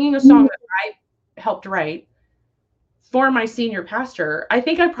 singing a song that I helped write for my senior pastor, I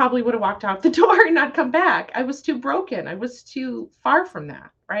think I probably would have walked out the door and not come back. I was too broken. I was too far from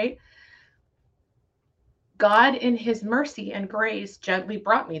that, right? God in his mercy and grace gently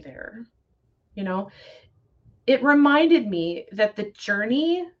brought me there. It reminded me that the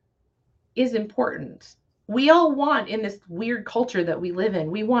journey is important. We all want, in this weird culture that we live in,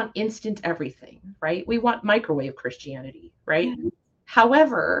 we want instant everything, right? We want microwave Christianity, right? Mm-hmm.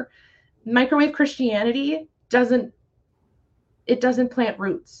 However, microwave Christianity doesn't plant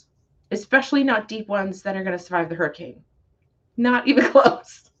roots, especially not deep ones that are going to survive the hurricane. Not even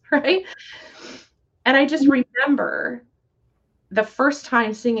close, right? And I just remember the first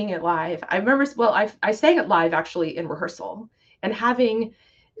time singing it live. I remember, I sang it live actually in rehearsal, and having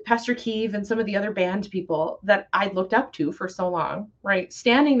Pastor Keeve and some of the other band people that I looked up to for so long, right,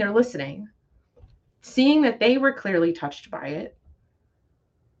 standing there listening, seeing that they were clearly touched by it.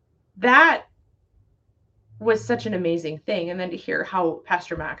 That was such an amazing thing. And then to hear how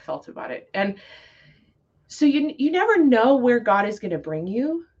Pastor Mac felt about it. And so you never know where God is going to bring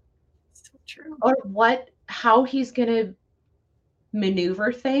you. So true. Or how he's going to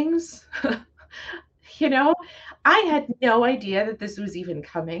maneuver things. I had no idea that this was even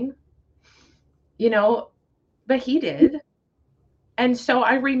coming, but he did. And so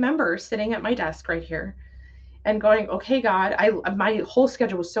I remember sitting at my desk right here and going, okay, God, my whole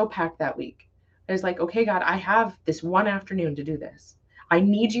schedule was so packed that week. I was like, okay, God, I have this one afternoon to do this. I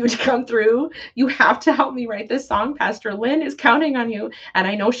need you to come through. You have to help me write this song. Pastor Lynn is counting on you. And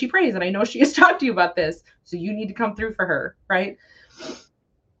I know she prays, and I know she has talked to you about this. So you need to come through for her, right?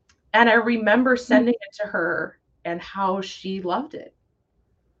 And I remember sending it to her and how she loved it.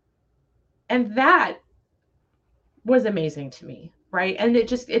 And that was amazing to me, right? And it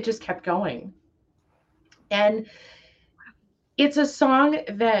just kept going. And it's a song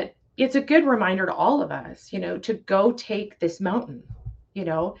that it's a good reminder to all of us, to go take this mountain.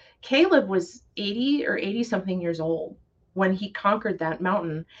 Caleb was 80 or 80 something years old when he conquered that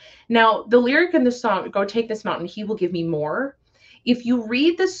mountain. Now, the lyric in the song, go take this mountain, he will give me more. If you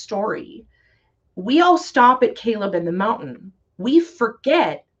read the story, we all stop at Caleb and the mountain. We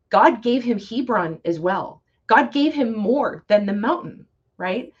forget God gave him Hebron as well. God gave him more than the mountain,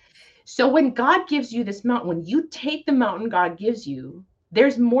 right? So when God gives you this mountain, when you take the mountain God gives you,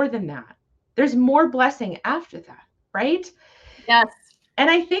 there's more than that. There's more blessing after that, right? Yes. And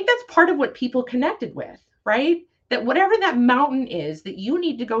I think that's part of what people connected with, right? That whatever that mountain is that you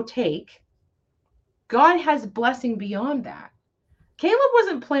need to go take, God has blessing beyond that. Caleb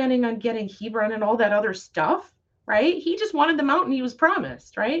wasn't planning on getting Hebron and all that other stuff, right? He just wanted the mountain he was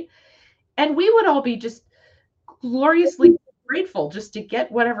promised, right? And we would all be just gloriously grateful just to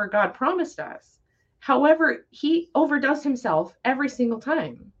get whatever God promised us. However, he overdoes himself every single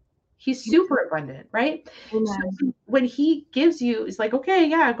time. He's super abundant, right? Amen. So when he gives you, it's like, okay,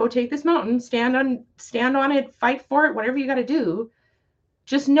 yeah, go take this mountain, stand on it, fight for it, whatever you got to do.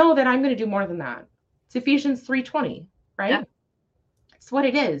 Just know that I'm going to do more than that. It's Ephesians 3:20, right? Yeah. It's what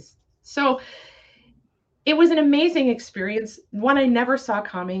it is. So it was an amazing experience, one I never saw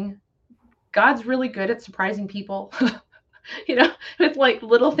coming. God's really good at surprising people. with like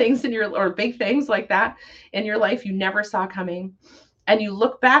little things or big things like that in your life you never saw coming. And you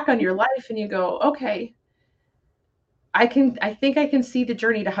look back on your life and you go, okay, I think I can see the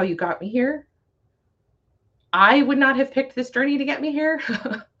journey to how you got me here. I would not have picked this journey to get me here.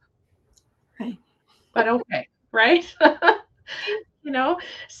 Right. But okay, right?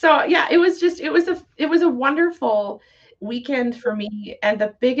 So yeah, it was a wonderful weekend for me. And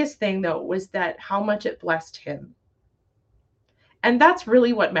the biggest thing though was that how much it blessed him. And that's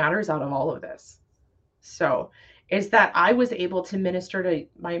really what matters out of all of this. So is that I was able to minister to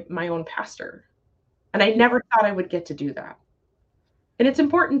my own pastor. And I never thought I would get to do that. And it's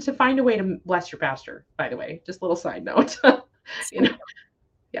important to find a way to bless your pastor, by the way, just a little side note.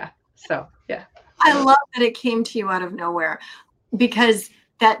 Yeah. So yeah. I love that it came to you out of nowhere, because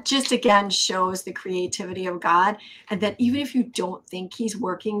that just again shows the creativity of God, and that even if you don't think he's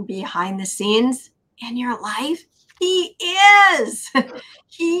working behind the scenes in your life, he is.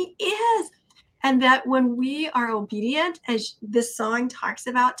 He is. And that when we are obedient, as this song talks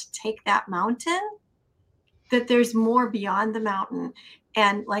about, to take that mountain, that there's more beyond the mountain.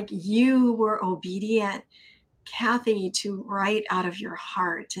 And like you were obedient, Kathy, to write out of your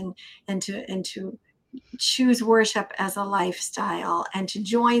heart and to choose worship as a lifestyle, and to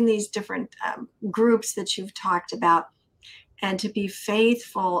join these different groups that you've talked about, and to be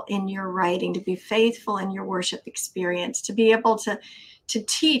faithful in your writing, to be faithful in your worship experience, to be able to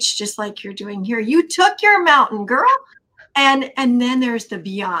teach just like you're doing here. You took your mountain, girl. And then there's the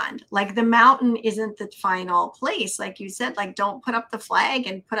beyond. Like the mountain isn't the final place. Like you said, like don't put up the flag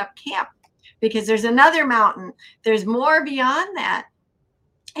and put up camp, because there's another mountain. There's more beyond that.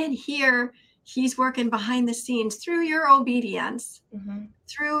 And here he's working behind the scenes through your obedience,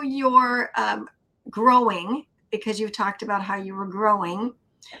 through your growing, because you've talked about how you were growing.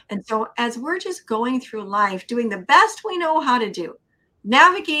 And so as we're just going through life, doing the best we know how to do,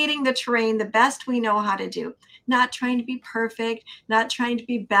 navigating the terrain the best we know how to do, not trying to be perfect, not trying to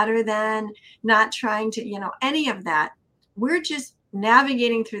be better than, not trying to, any of that. We're just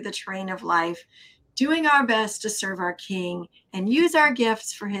navigating through the terrain of life, doing our best to serve our King and use our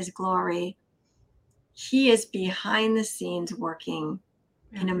gifts for his glory. He is behind the scenes working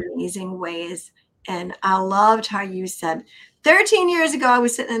in amazing ways. And I loved how you said, 13 years ago, I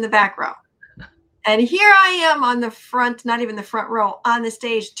was sitting in the back row. And here I am on the front, not even the front row, on the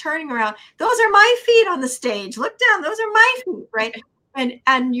stage, turning around. Those are my feet on the stage. Look down. Those are my feet, right?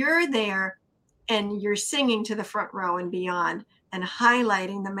 And you're there and you're singing to the front row and beyond, and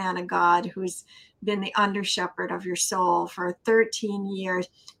highlighting the man of God who's been the under shepherd of your soul for 13 years.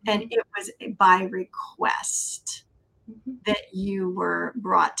 And it was by request that you were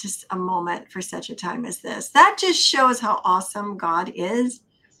brought to a moment for such a time as this. That just shows how awesome God is,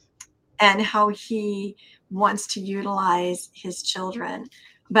 and how he wants to utilize his children.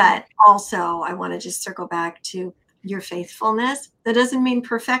 But also, I want to just circle back to your faithfulness. That doesn't mean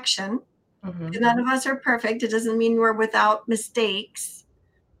perfection. None of us are perfect. It doesn't mean we're without mistakes.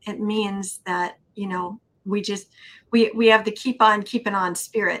 It means that, we have the keep on keeping on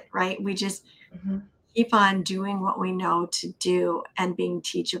spirit, right? We just keep on doing what we know to do and being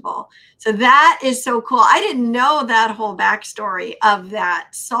teachable. So that is so cool. I didn't know that whole backstory of that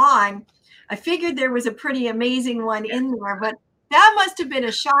song. I figured there was a pretty amazing one in there, but that must have been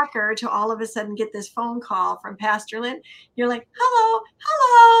a shocker to all of a sudden get this phone call from Pastor Lynn. You're like, hello,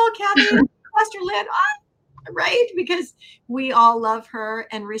 Kathy, Pastor Lynn, right? Because we all love her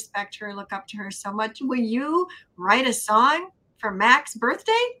and respect her, look up to her so much. Will you write a song for Mac's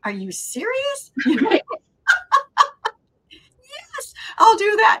birthday? Are you serious? Yes, I'll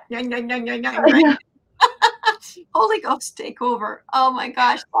do that. Right? Holy Ghost take over. Oh my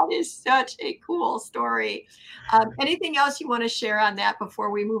gosh, that is such a cool story. Anything else you want to share on that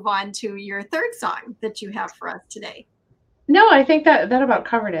before we move on to your third song that you have for us today? No, I think that about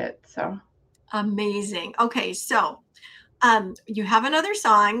covered it. So amazing. Okay, so you have another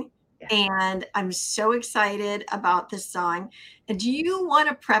song. And I'm so excited about this song. And do you want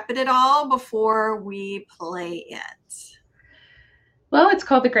to prep it at all before we play it? Well, it's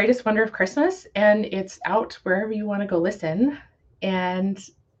called The Greatest Wonder of Christmas, and it's out wherever you want to go listen. And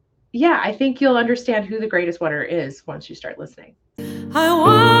yeah, I think you'll understand who the greatest wonder is once you start listening. I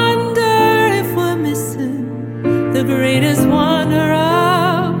wonder if we're missing the greatest wonder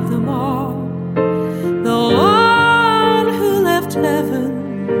of them all. The one who left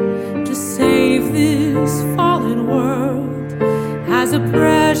heaven to save this fallen world, as a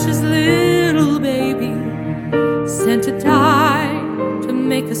precious little baby sent to die to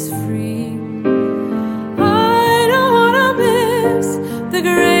make us free. I don't want to miss the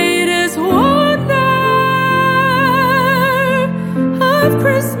greatest wonder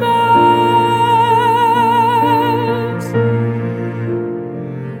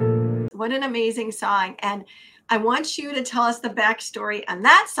What an amazing song. And I want you to tell us the backstory on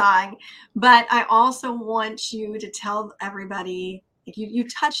that song, but I also want you to tell everybody, like you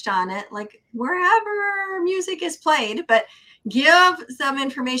touched on it, like wherever music is played, but give some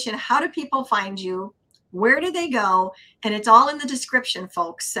information. How do people find you? Where do they go? And it's all in the description,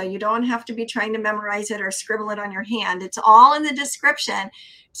 folks. So you don't have to be trying to memorize it or scribble it on your hand. It's all in the description.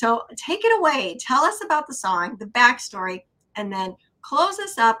 So take it away. Tell us about the song, the backstory, and then close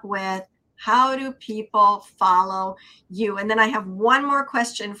us up with how do people follow you? And then I have one more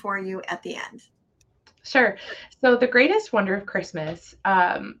question for you at the end. Sure. So the greatest wonder of Christmas.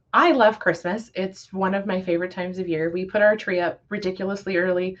 I love Christmas. It's one of my favorite times of year. We put our tree up ridiculously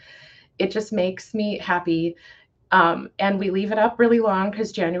early. It just makes me happy. And we leave it up really long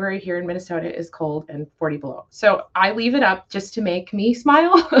because January here in Minnesota is cold and 40 below. So I leave it up just to make me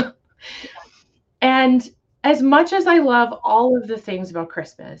smile. And as much as I love all of the things about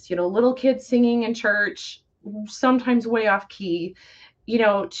Christmas, little kids singing in church, sometimes way off key,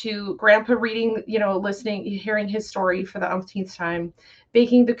 to grandpa reading, listening, hearing his story for the umpteenth time,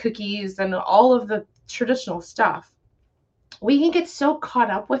 baking the cookies and all of the traditional stuff, we can get so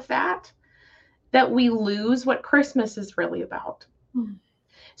caught up with that we lose what Christmas is really about.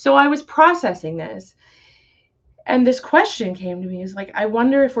 So I was processing this, and this question came to me, is like, I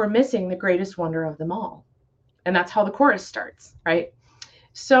wonder if we're missing the greatest wonder of them all. And that's how the chorus starts, right?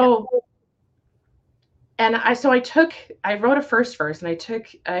 So, and I wrote a first verse, and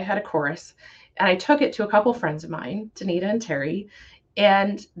I had a chorus, and I took it to a couple friends of mine, Tschida and Terry,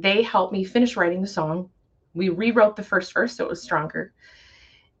 and they helped me finish writing the song. We rewrote the first verse so it was stronger.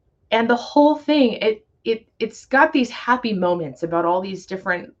 And the whole thing, it's got these happy moments about all these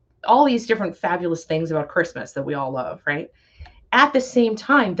different fabulous things about Christmas that we all love, right? At the same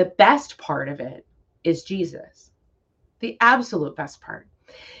time, the best part of it is Jesus, the absolute best part.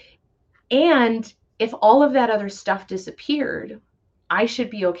 And if all of that other stuff disappeared, I should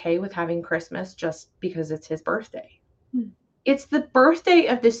be okay with having Christmas just because it's his birthday. It's the birthday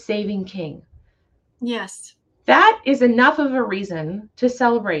of the saving King. Yes. That is enough of a reason to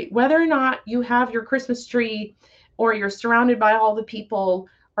celebrate, whether or not you have your Christmas tree or you're surrounded by all the people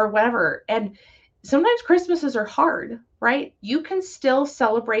or whatever. And sometimes Christmases are hard, right? You can still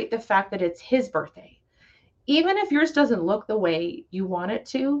celebrate the fact that it's his birthday. Even if yours doesn't look the way you want it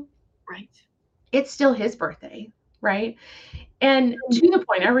to, right? It's still his birthday, right? And to the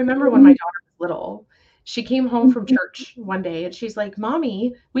point, I remember when my daughter was little, she came home from church one day and she's like,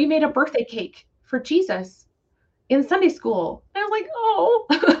 Mommy, we made a birthday cake for Jesus in Sunday school. And I was like,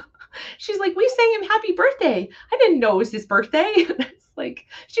 oh, she's like, we sang him happy birthday. I didn't know it was his birthday. It's like,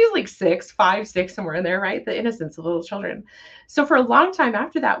 she's like 5, 6, somewhere in there, right? The innocence of little children. So for a long time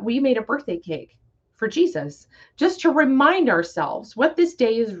after that, we made a birthday cake for Jesus, just to remind ourselves what this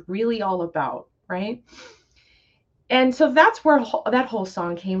day is really all about, right? And so that's where that whole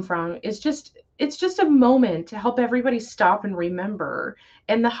song came from. It's just a moment to help everybody stop and remember,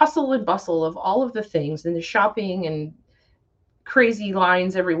 and the hustle and bustle of all of the things and the shopping and crazy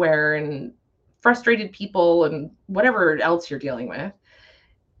lines everywhere and frustrated people and whatever else you're dealing with.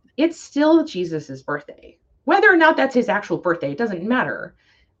 It's still Jesus's birthday. Whether or not that's his actual birthday, it doesn't matter.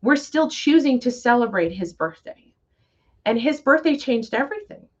 We're still choosing to celebrate his birthday. And his birthday changed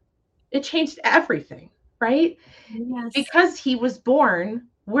everything. It changed everything, right? Yes. Because he was born,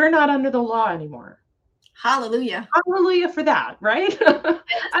 we're not under the law anymore. Hallelujah. Hallelujah for that, right?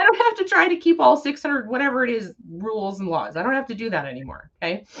 I don't have to try to keep all 600, whatever it is, rules and laws. I don't have to do that anymore,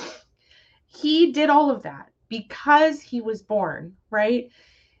 okay? He did all of that because he was born, right?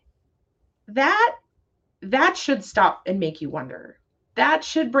 That should stop and make you wonder. That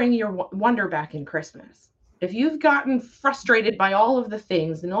should bring your wonder back in Christmas. If you've gotten frustrated by all of the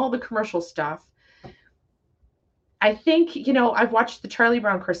things and all the commercial stuff, I think, I've watched the Charlie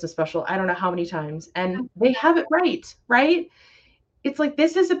Brown Christmas special, I don't know how many times, and they have it right? It's like,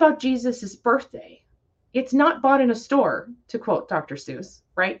 this is about Jesus's birthday. It's not bought in a store, to quote Dr. Seuss,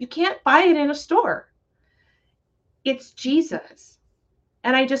 right? You can't buy it in a store. It's Jesus.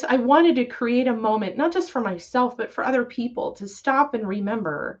 And I wanted to create a moment, not just for myself, but for other people, to stop and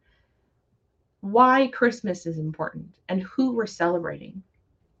remember why Christmas is important and who we're celebrating.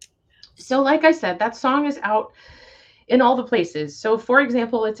 So like I said, that song is out in all the places. So for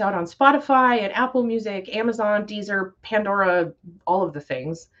example, it's out on Spotify and Apple Music, Amazon, Deezer, Pandora, all of the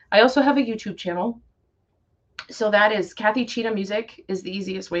things. I also have a YouTube channel. So that is Kathy Tschida Music is the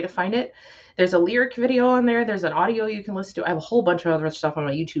easiest way to find it. There's a lyric video on there. There's an audio you can listen to. I have a whole bunch of other stuff on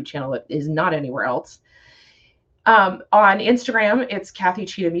my YouTube channel that is not anywhere else. On Instagram, it's Kathy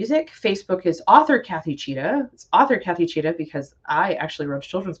Tschida Music. Facebook is Author Kathy Tschida. It's Author Kathy Tschida because I actually wrote a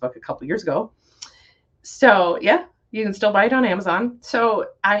children's book a couple years ago. So yeah, you can still buy it on Amazon. So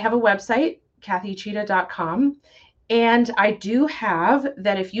I have a website, kathytschida.com. And I do have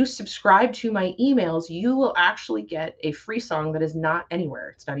that if you subscribe to my emails, you will actually get a free song that is not anywhere.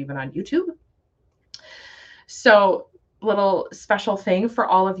 It's not even on YouTube. So little special thing for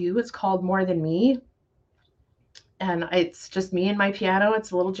all of you. It's called More Than Me. And it's just me and my piano.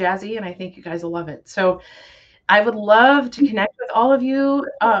 It's a little jazzy, and I think you guys will love it. So I would love to connect with all of you.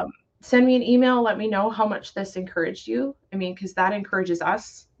 Send me an email. Let me know how much this encouraged you. I mean, because that encourages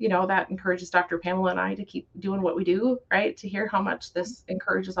us. That encourages Dr. Pamela and I to keep doing what we do, right? To hear how much this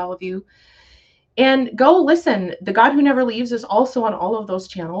encourages all of you. And go listen. The God Who Never Leaves is also on all of those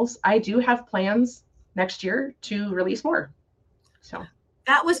channels. I do have plans next year to release more. So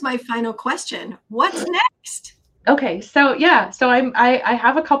that was my final question. What's next? Okay, so yeah, so I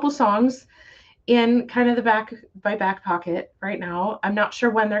have a couple songs in kind of my back pocket right now. I'm not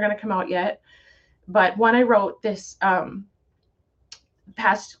sure when they're going to come out yet, but when I wrote this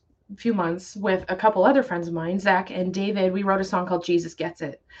past few months with a couple other friends of mine, Zach and David, we wrote a song called Jesus Gets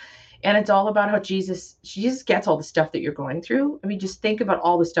It. And it's all about how Jesus gets all the stuff that you're going through. I mean, just think about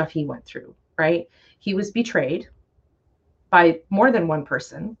all the stuff he went through, right? He was betrayed by more than one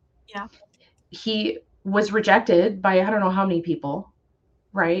person. Yeah. He was rejected by I don't know how many people,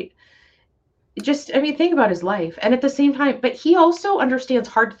 right? Think about his life. And at the same time, but he also understands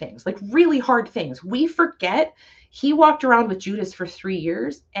hard things, like really hard things. We forget he walked around with Judas for 3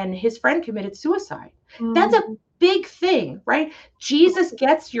 years and his friend committed suicide. Mm-hmm. That's a big thing, right? Jesus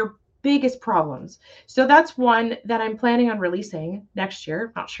gets your biggest problems. So that's one that I'm planning on releasing next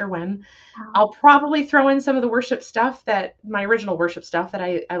year. Not sure when. I'll probably throw in some of the worship stuff my original worship stuff that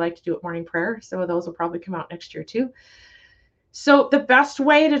I like to do at morning prayer. Some of those will probably come out next year too. So the best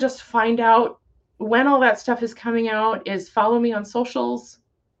way to just find out when all that stuff is coming out is follow me on socials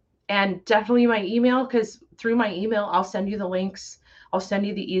and definitely my email, because through my email, I'll send you the links. I'll send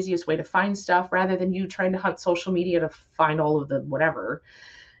you the easiest way to find stuff rather than you trying to hunt social media to find all of the whatever.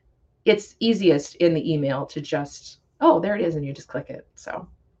 It's easiest in the email to just, there it is. And you just click it. So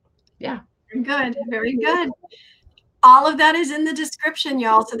yeah. Very good. Very good. All of that is in the description,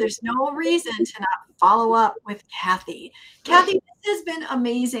 y'all. So there's no reason to not follow up with Kathy. Kathy, this has been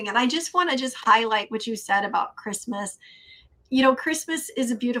amazing. And I just want to highlight what you said about Christmas. Christmas is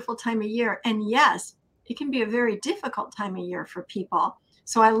a beautiful time of year. And yes, it can be a very difficult time of year for people.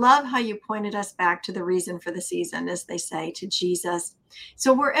 So I love how you pointed us back to the reason for the season, as they say, to Jesus.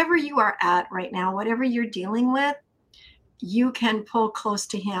 So wherever you are at right now, whatever you're dealing with, you can pull close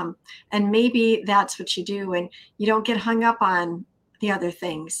to him. And maybe that's what you do. And you don't get hung up on the other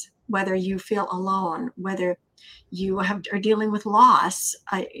things, whether you feel alone, whether you are dealing with loss.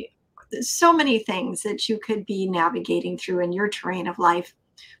 There's so many things that you could be navigating through in your terrain of life.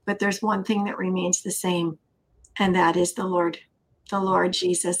 But there's one thing that remains the same, and that is the Lord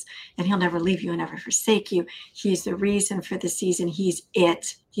Jesus, and he'll never leave you and never forsake you. He's the reason for the season. He's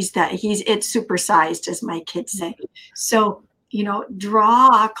it. He's it supersized, as my kids say. So,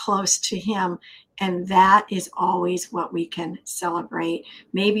 draw close to him. And that is always what we can celebrate.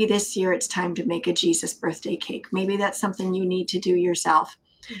 Maybe this year it's time to make a Jesus birthday cake. Maybe that's something you need to do yourself.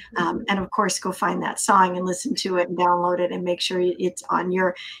 And of course, go find that song and listen to it and download it and make sure it's on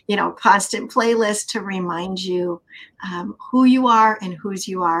your, constant playlist to remind you who you are and whose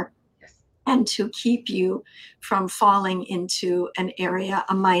you are, and to keep you from falling into an area,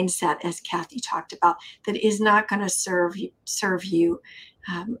 a mindset, as Kathy talked about, that is not going to serve you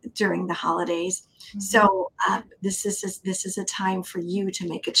during the holidays. Mm-hmm. So this is a time for you to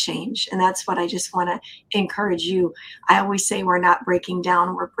make a change. And that's what I just want to encourage you. I always say we're not breaking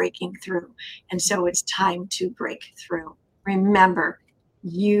down, we're breaking through. And so it's time to break through. Remember,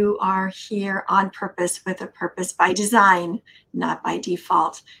 you are here on purpose, with a purpose by design, not by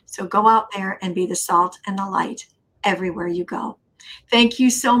default. So go out there and be the salt and the light everywhere you go. Thank you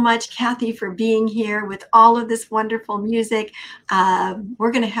so much, Kathy, for being here with all of this wonderful music.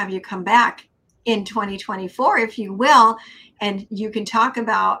 We're going to have you come back in 2024, if you will, and you can talk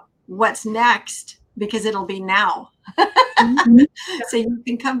about what's next, because it'll be now. Mm-hmm. So you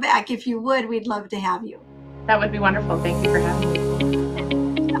can come back if you would. We'd love to have you. That would be wonderful. Thank you for having me.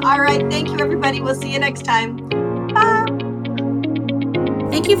 All right. Thank you, everybody. We'll see you next time. Bye.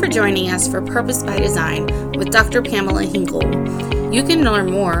 Thank you for joining us for Purpose by Design with Dr. Pamela Hinkle. You can learn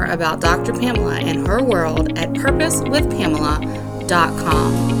more about Dr. Pamela and her world at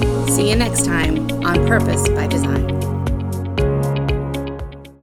purposewithpamela.com. See you next time on Purpose by Design.